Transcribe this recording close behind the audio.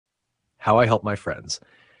How I help my friends.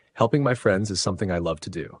 Helping my friends is something I love to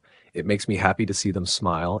do. It makes me happy to see them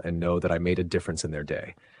smile and know that I made a difference in their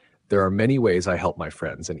day. There are many ways I help my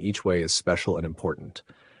friends, and each way is special and important.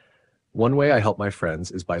 One way I help my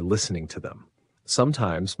friends is by listening to them.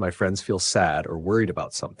 Sometimes my friends feel sad or worried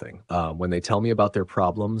about something. When they tell me about their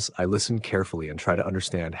problems, I listen carefully and try to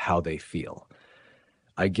understand how they feel.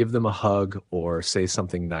 I give them a hug or say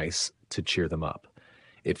something nice to cheer them up.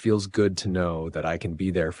 It feels good to know that I can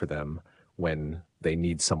be there for them when they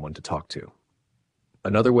need someone to talk to.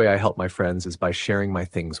 Another way I help my friends is by sharing my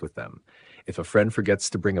things with them. If a friend forgets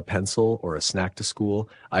to bring a pencil or a snack to school,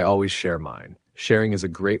 I always share mine. Sharing is a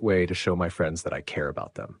great way to show my friends that I care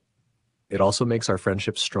about them. It also makes our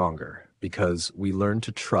friendship stronger because we learn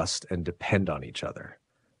to trust and depend on each other.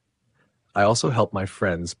 I also help my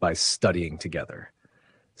friends by studying together.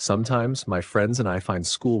 Sometimes my friends and I find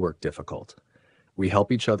schoolwork difficult. We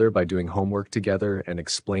help each other by doing homework together and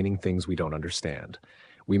explaining things we don't understand.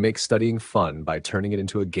 We make studying fun by turning it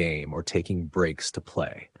into a game or taking breaks to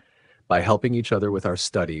play. By helping each other with our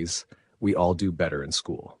studies, we all do better in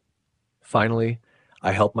school. Finally,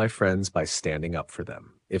 I help my friends by standing up for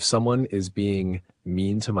them. If someone is being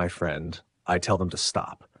mean to my friend, I tell them to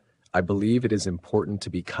stop. I believe it is important to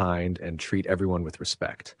be kind and treat everyone with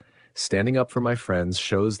respect. Standing up for my friends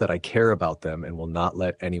shows that I care about them and will not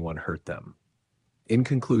let anyone hurt them. In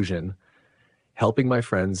conclusion, helping my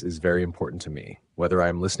friends is very important to me. Whether I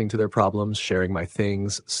am listening to their problems, sharing my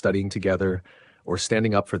things, studying together, or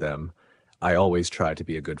standing up for them, I always try to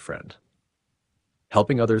be a good friend.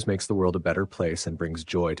 Helping others makes the world a better place and brings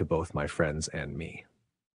joy to both my friends and me.